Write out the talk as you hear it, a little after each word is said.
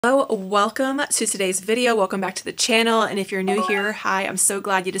Hello, welcome to today's video. Welcome back to the channel. And if you're new here, hi, I'm so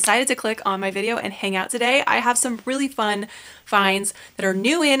glad you decided to click on my video and hang out today. I have some really fun finds that are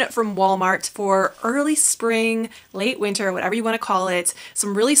new in from Walmart for early spring, late winter, whatever you want to call it.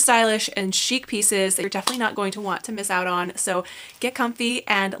 Some really stylish and chic pieces that you're definitely not going to want to miss out on. So get comfy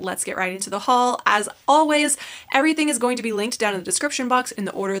and let's get right into the haul. As always, everything is going to be linked down in the description box in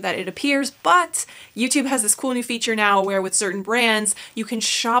the order that it appears, but YouTube has this cool new feature now where with certain brands, you can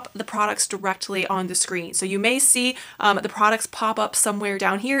shop the products directly on the screen. So you may see the products pop up somewhere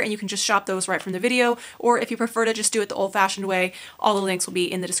down here and you can just shop those right from the video, or if you prefer to just do it the old-fashioned way, all the links will be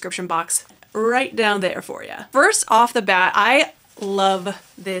in the description box right down there for you. First off the bat, I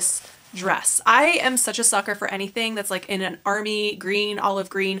love this dress. I am such a sucker for anything that's like in an army green, olive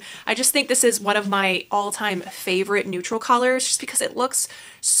green. I just think this is one of my all-time favorite neutral colors just because it looks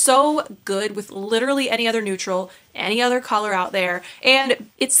so good with literally any other neutral, any other color out there. And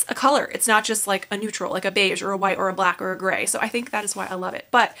it's a color. It's not just like a neutral, like a beige or a white or a black or a gray. So I think that is why I love it.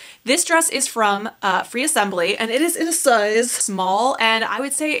 But this dress is from Free Assembly and it is in a size small, and I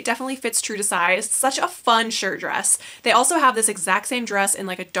would say it definitely fits true to size. It's such a fun shirt dress. They also have this exact same dress in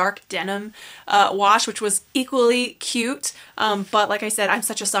like a dark denim wash, which was equally cute. But like I said, I'm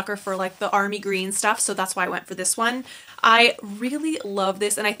such a sucker for like the army green stuff. So that's why I went for this one. I really love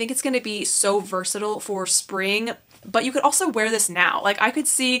this and I think it's going to be so versatile for spring, but you could also wear this now. Like I could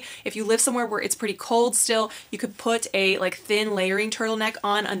see if you live somewhere where it's pretty cold still, you could put a like thin layering turtleneck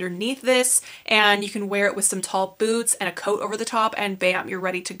on underneath this and you can wear it with some tall boots and a coat over the top and bam, you're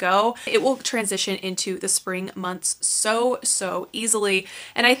ready to go. It will transition into the spring months so easily.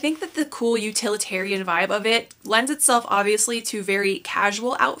 And I think that the cool utilitarian vibe of it lends itself obviously to very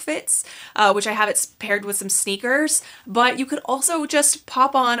casual outfits, which I have it paired with some sneakers, but you could also just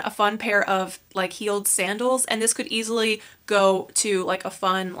pop on a fun pair of like heeled sandals and this could easily go to like a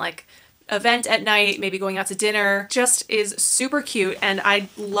fun like event at night, maybe going out to dinner. Just is super cute, and I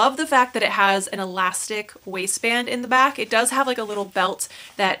love the fact that it has an elastic waistband in the back. It does have like a little belt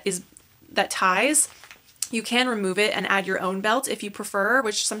that ties. You can remove it and add your own belt if you prefer,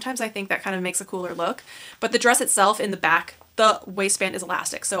 which sometimes I think that kind of makes a cooler look. But the dress itself in the back, the waistband is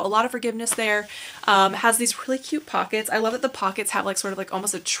elastic, so a lot of forgiveness there. Has these really cute pockets. I love that the pockets have like sort of like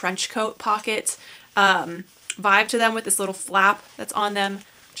almost a trench coat pocket vibe to them with this little flap that's on them.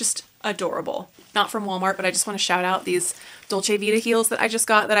 Just adorable. Not from Walmart, but I just want to shout out these Dolce Vita heels that I just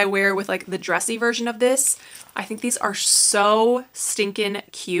got that I wear with like the dressy version of this. I think these are so stinking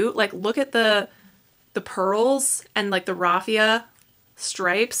cute. Like look at the pearls and like the raffia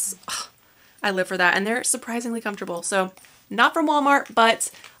stripes. Ugh, I live for that, and they're surprisingly comfortable. So not from Walmart,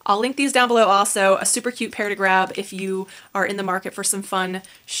 but I'll link these down below also. A super cute pair to grab if you are in the market for some fun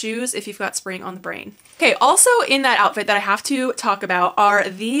shoes if you've got spring on the brain. Okay, also in that outfit that I have to talk about are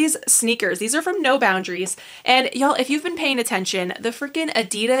these sneakers. These are from No Boundaries. And y'all, if you've been paying attention, the freaking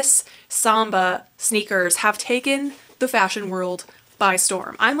Adidas Samba sneakers have taken the fashion world by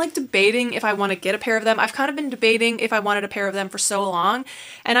storm. I'm like debating if I want to get a pair of them. I've kind of been debating if I wanted a pair of them for so long,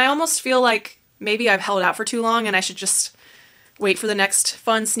 and I almost feel like maybe I've held out for too long and I should just wait for the next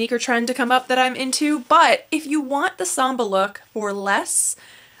fun sneaker trend to come up that I'm into. But if you want the Samba look for less,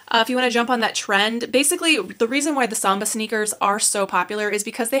 if you want to jump on that trend, basically the reason why the Samba sneakers are so popular is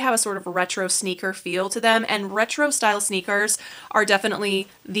because they have a sort of retro sneaker feel to them, and retro style sneakers are definitely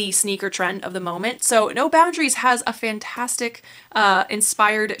the sneaker trend of the moment. So No Boundaries has a fantastic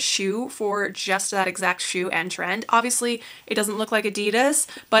inspired shoe for just that exact shoe and trend. Obviously it doesn't look like Adidas,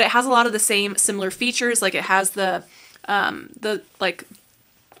 but it has a lot of the same similar features. Like it has the like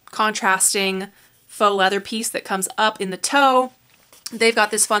contrasting faux leather piece that comes up in the toe. They've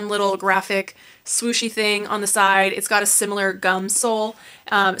got this fun little graphic swooshy thing on the side. It's got a similar gum sole.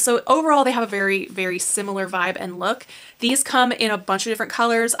 So overall they have a very similar vibe and look. These come in a bunch of different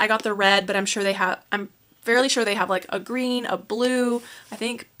colors. I got the red, but I'm fairly sure they have like a green, a blue, I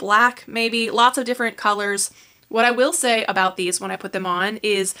think black maybe, lots of different colors. What I will say about these when I put them on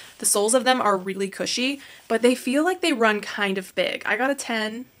is the soles of them are really cushy, but they feel like they run kind of big. I got a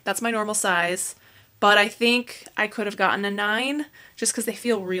 10, that's my normal size, but I think I could have gotten a 9 just because they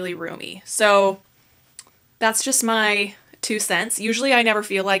feel really roomy. So that's just my 2 cents. Usually I never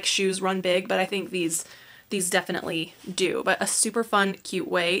feel like shoes run big, but I think these definitely do. But a super fun, cute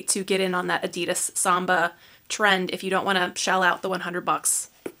way to get in on that Adidas Samba trend if you don't want to shell out the $100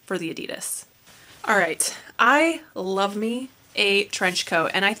 for the Adidas. All right, I love me a trench coat,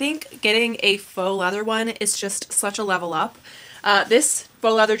 and I think getting a faux leather one is just such a level up. This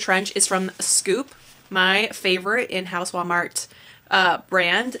faux leather trench is from Scoop, my favorite in-house Walmart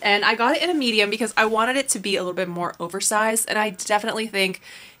brand, and I got it in a medium because I wanted it to be a little bit more oversized, and I definitely think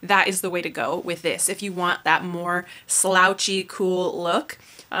that is the way to go with this if you want that more slouchy, cool look.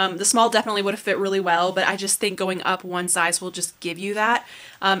 The small definitely would have fit really well, but I just think going up one size will just give you that.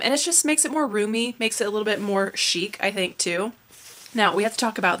 And it just makes it more roomy, makes it a little bit more chic, I think, too. Now, we have to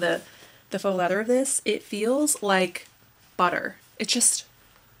talk about the faux leather of this. It feels like butter. It just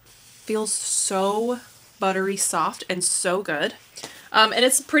feels so buttery soft and so good. And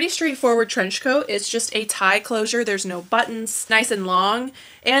it's a pretty straightforward trench coat. It's just a tie closure. There's no buttons, nice and long.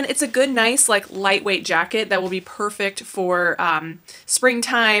 And it's a good, nice, like lightweight jacket that will be perfect for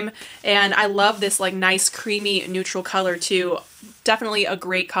springtime. And I love this like nice creamy neutral color too. Definitely a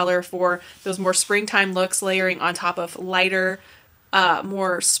great color for those more springtime looks, layering on top of lighter,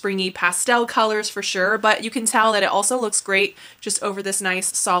 more springy pastel colors for sure, but you can tell that it also looks great just over this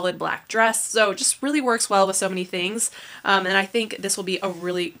nice solid black dress. So it just really works well with so many things. And I think this will be a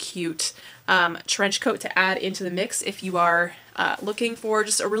really cute trench coat to add into the mix if you are looking for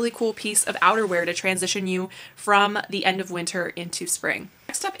just a really cool piece of outerwear to transition you from the end of winter into spring.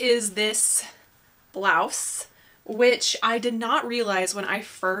 Next up is this blouse, which I did not realize when I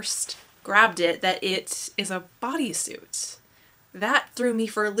first grabbed it that it is a bodysuit. That threw me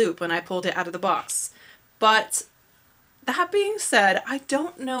for a loop when I pulled it out of the box. But that being said, I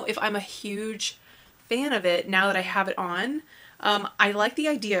don't know if I'm a huge fan of it now that I have it on. I like the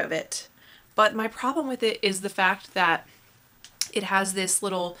idea of it, but my problem with it is the fact that it has this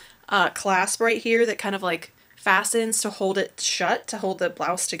little clasp right here that kind of like fastens to hold it shut, to hold the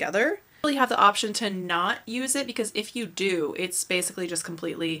blouse together. You really have the option to not use it because if you do, it's basically just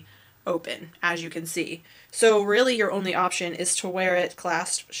completely open, as you can see. So really your only option is to wear it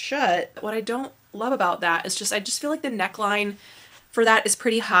clasped shut. What I don't love about that is just, I just feel like the neckline for that is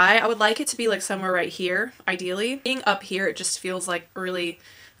pretty high. I would like it to be like somewhere right here, ideally. Being up here, it just feels like really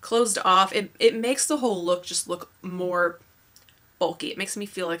closed off. It makes the whole look just look more bulky. It makes me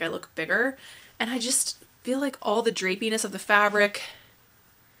feel like I look bigger. And I just feel like all the drapiness of the fabric,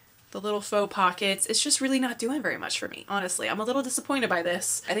 the little faux pockets, it's just really not doing very much for me, honestly. I'm a little disappointed by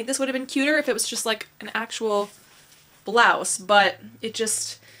this. I think this would have been cuter if it was just like an actual blouse, but it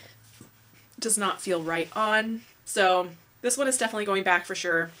just does not feel right on. So this one is definitely going back for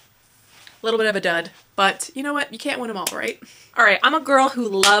sure. A little bit of a dud, but you know what? You can't win them all, right? All right, I'm a girl who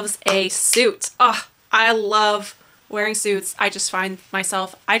loves a suit. Oh, I love wearing suits. I just find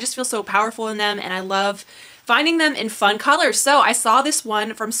myself, I just feel so powerful in them, and I love finding them in fun colors. So I saw this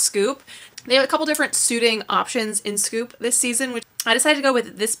one from Scoop. They have a couple different suiting options in Scoop this season, which I decided to go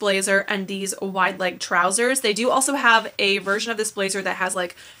with this blazer and these wide leg trousers. They do also have a version of this blazer that has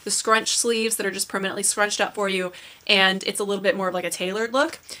like the scrunch sleeves that are just permanently scrunched up for you, and it's a little bit more of like a tailored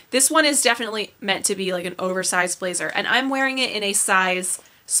look. This one is definitely meant to be like an oversized blazer, and I'm wearing it in a size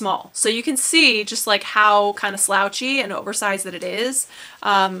small. So you can see just like how kind of slouchy and oversized that it is.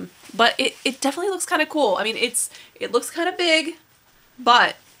 But it definitely looks kind of cool. I mean, it looks kind of big,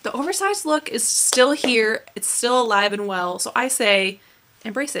 but the oversized look is still here. It's still alive and well. So I say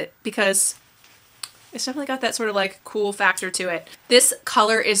embrace it because it's definitely got that sort of like cool factor to it. This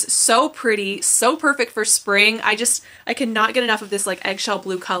color is so pretty, so perfect for spring. I cannot get enough of this like eggshell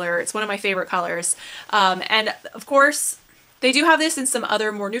blue color. It's one of my favorite colors. And of course, they do have this in some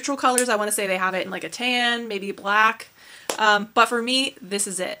other more neutral colors. I want to say they have it in like a tan, maybe black. But for me, this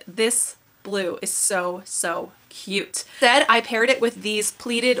is it. This blue is so, so cute. Instead, I paired it with these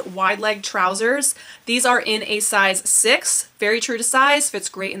pleated wide leg trousers. These are in a size 6, very true to size, fits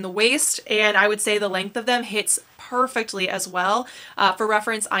great in the waist, and I would say the length of them hits perfectly as well. For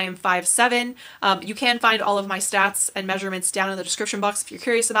reference, I am 5'7". You can find all of my stats and measurements down in the description box if you're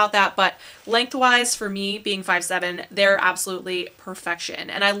curious about that, but lengthwise for me being 5'7", they're absolutely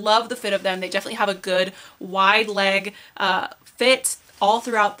perfection. And I love the fit of them. They definitely have a good wide leg fit all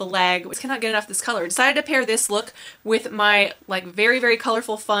throughout the leg. I cannot get enough of this color. I decided to pair this look with my like very, very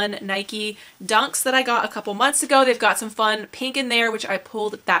colorful, fun Nike Dunks that I got a couple months ago. They've got some fun pink in there, which I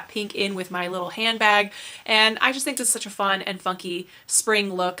pulled that pink in with my little handbag. And I just think this is such a fun and funky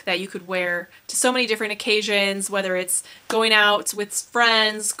spring look that you could wear to so many different occasions, whether it's going out with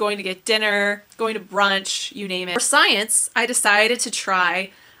friends, going to get dinner, going to brunch, you name it. For science, I decided to try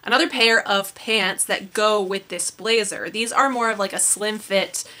another pair of pants that go with this blazer. These are more of like a slim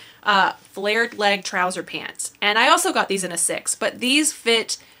fit, flared leg trouser pants. And I also got these in a 6, but these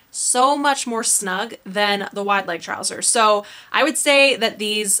fit so much more snug than the wide leg trousers. So I would say that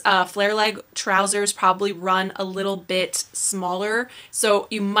these flare leg trousers probably run a little bit smaller. So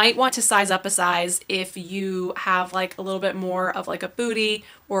you might want to size up a size if you have like a little bit more of like a booty,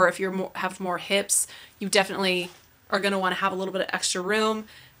 or if you're have more hips. You definitely are going to want to have a little bit of extra room,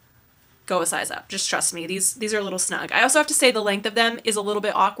 go a size up. Just trust me, these are a little snug. I also have to say the length of them is a little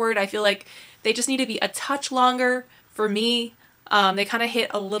bit awkward. I feel like they just need to be a touch longer for me. They kind of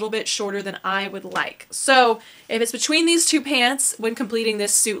hit a little bit shorter than I would like. So if it's between these two pants when completing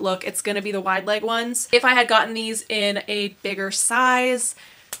this suit look, it's going to be the wide leg ones. If I had gotten these in a bigger size,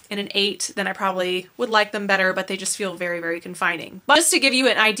 in an 8, then I probably would like them better, but they just feel very, very confining. But just to give you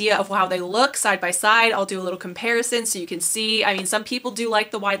an idea of how they look side by side, I'll do a little comparison so you can see. I mean, some people do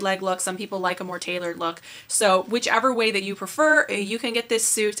like the wide leg look, some people like a more tailored look. So whichever way that you prefer, you can get this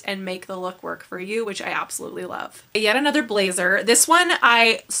suit and make the look work for you, which I absolutely love. Yet another blazer. This one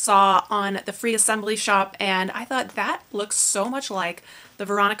I saw on the Free Assembly shop and I thought that looks so much like the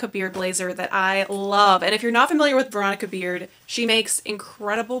Veronica Beard blazer that I love. And if you're not familiar with Veronica Beard, she makes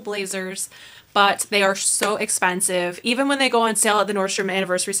incredible blazers, but they are so expensive. Even when they go on sale at the Nordstrom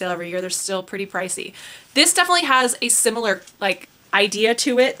anniversary sale every year, they're still pretty pricey. This definitely has a similar like idea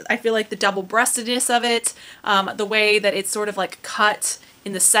to it. I feel like the double-breastedness of it, the way that it's sort of like cut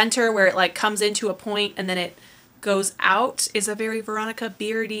in the center where it like comes into a point and then it goes out is a very Veronica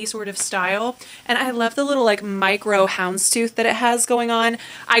Beardy sort of style. And I love the little like micro houndstooth that it has going on.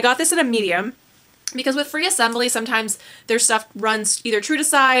 I got this in a medium because with Free Assembly, sometimes their stuff runs either true to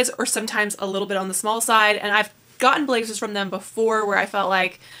size or sometimes a little bit on the small side. And I've gotten blazers from them before where I felt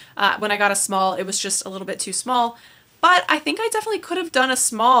like when I got a small, it was just a little bit too small. But I think I definitely could have done a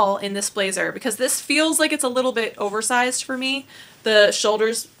small in this blazer because this feels like it's a little bit oversized for me. The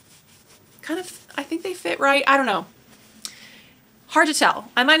shoulders kind of, I think they fit right. I don't know. Hard to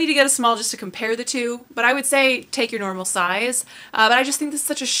tell. I might need to get a small just to compare the two, but I would say take your normal size. But I just think this is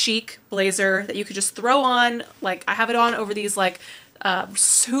such a chic blazer that you could just throw on. Like I have it on over these like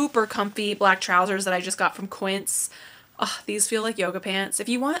super comfy black trousers that I just got from Quince. Oh, these feel like yoga pants. If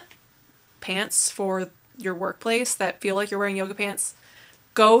you want pants for your workplace that feel like you're wearing yoga pants,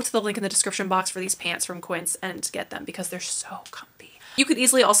 go to the link in the description box for these pants from Quince and get them because they're so comfy. You could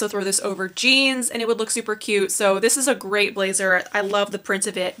easily also throw this over jeans and it would look super cute. So this is a great blazer. I love the print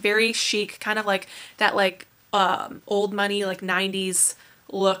of it. Very chic, kind of like that like old money, like 90s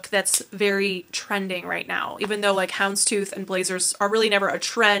look that's very trending right now. Even though like houndstooth and blazers are really never a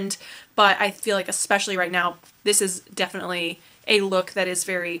trend, but I feel like especially right now, this is definitely a look that is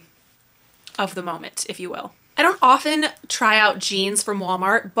very of the moment, if you will. I don't often try out jeans from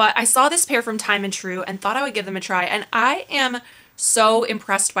Walmart, but I saw this pair from Time and True and thought I would give them a try, and I am so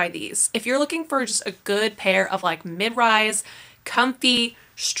impressed by these. If you're looking for just a good pair of like mid-rise, comfy,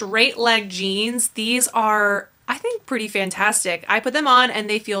 straight leg jeans, these are, I think, pretty fantastic. I put them on and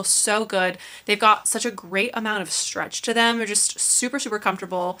they feel so good. They've got such a great amount of stretch to them. They're just super, super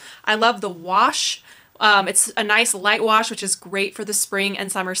comfortable. I love the wash. It's a nice light wash, which is great for the spring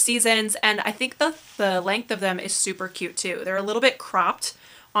and summer seasons. And I think the length of them is super cute too. They're a little bit cropped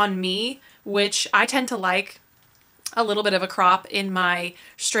on me, which I tend to like a little bit of a crop in my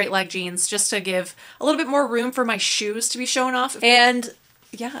straight leg jeans just to give a little bit more room for my shoes to be shown off. And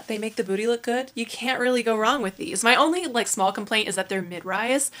yeah, they make the booty look good. You can't really go wrong with these. My only like small complaint is that they're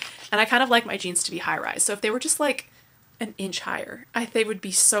mid-rise and I kind of like my jeans to be high-rise. So if they were just like an inch higher, they would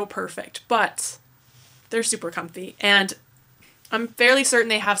be so perfect, but they're super comfy. And I'm fairly certain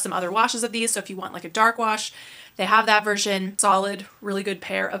they have some other washes of these. So if you want like a dark wash, they have that version. Solid, really good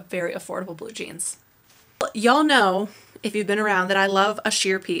pair of very affordable blue jeans. Y'all know, if you've been around, that I love a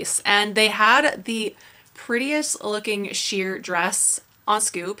sheer piece, and they had the prettiest looking sheer dress on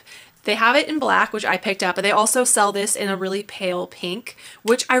Scoop. They have it in black, which I picked up, but they also sell this in a really pale pink,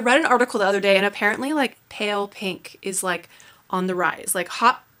 which I read an article the other day, and apparently like pale pink is like on the rise. Like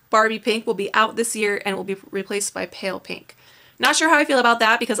hot Barbie pink will be out this year and will be replaced by pale pink. Not sure how I feel about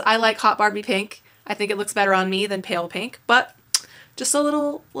that because I like hot Barbie pink. I think it looks better on me than pale pink, but just a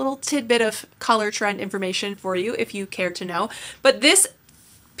little tidbit of color trend information for you if you care to know. But this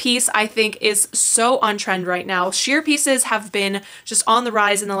piece I think is so on trend right now. Sheer pieces have been just on the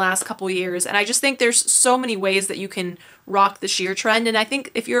rise in the last couple years, and I just think there's so many ways that you can rock the sheer trend, and I think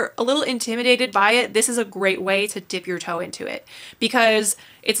if you're a little intimidated by it, this is a great way to dip your toe into it because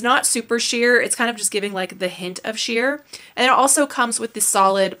it's not super sheer. It's kind of just giving like the hint of sheer, and it also comes with this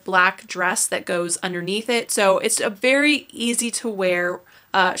solid black dress that goes underneath it, so it's a very easy to wear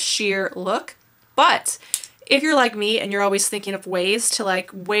sheer look. But if you're like me and you're always thinking of ways to like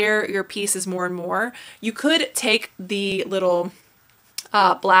wear your pieces more and more, you could take the little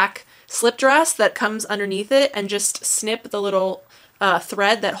black slip dress that comes underneath it and just snip the little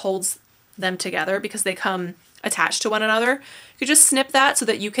thread that holds them together because they come attached to one another. You could just snip that so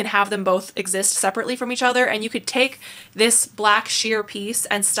that you can have them both exist separately from each other, and you could take this black sheer piece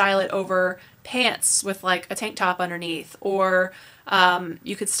and style it over pants with like a tank top underneath, or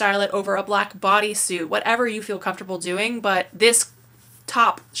you could style it over a black bodysuit, whatever you feel comfortable doing. But this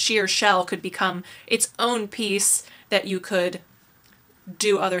top sheer shell could become its own piece that you could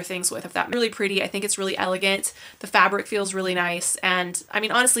do other things with. If that's really pretty, I think it's really elegant. The fabric feels really nice, and I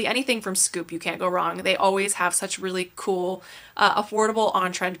mean, honestly, anything from Scoop, you can't go wrong. They always have such really cool, affordable,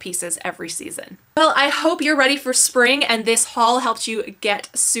 on-trend pieces every season. Well, I hope you're ready for spring, and this haul helped you get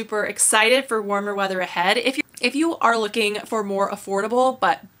super excited for warmer weather ahead. If you are looking for more affordable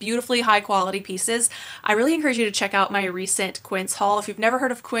but beautifully high quality pieces, I really encourage you to check out my recent Quince haul. If you've never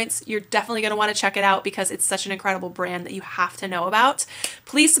heard of Quince, you're definitely going to want to check it out because it's such an incredible brand that you have to know about.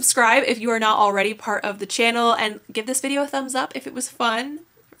 Please subscribe if you are not already part of the channel, and give this video a thumbs up if it was fun.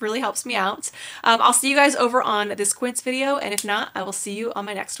 It really helps me out. I'll see you guys over on this Quince video, and if not, I will see you on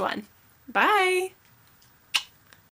my next one. Bye!